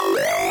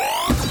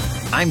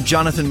I'm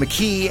Jonathan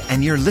McKee,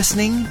 and you're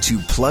listening to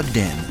Plugged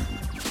In.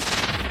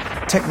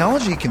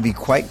 Technology can be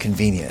quite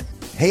convenient.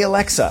 Hey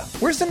Alexa,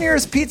 where's the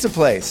nearest pizza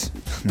place?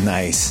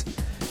 Nice.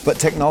 But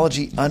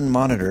technology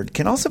unmonitored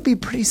can also be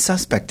pretty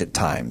suspect at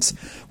times,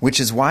 which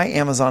is why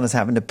Amazon is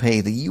having to pay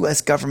the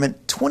U.S.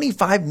 government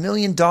 $25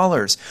 million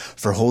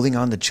for holding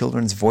on to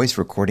children's voice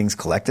recordings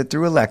collected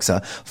through Alexa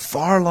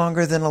far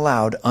longer than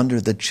allowed under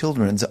the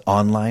Children's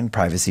Online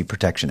Privacy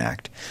Protection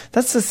Act.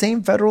 That's the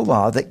same federal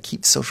law that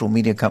keeps social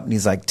media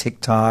companies like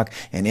TikTok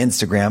and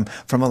Instagram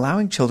from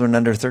allowing children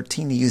under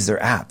 13 to use their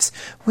apps,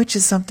 which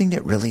is something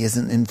that really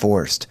isn't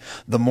enforced.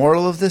 The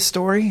moral of this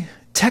story?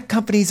 Tech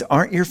companies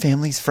aren't your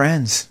family's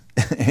friends,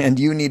 and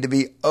you need to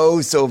be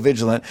oh so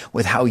vigilant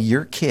with how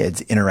your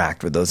kids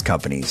interact with those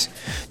companies.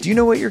 Do you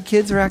know what your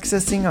kids are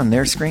accessing on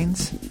their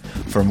screens?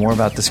 For more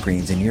about the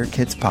screens in your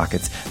kids'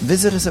 pockets,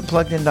 visit us at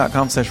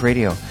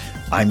pluggedin.com/radio.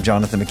 I'm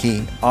Jonathan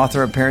McKee,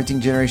 author of Parenting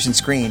Generation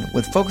Screen,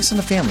 with Focus on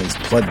the Family's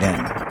Plugged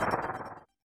In.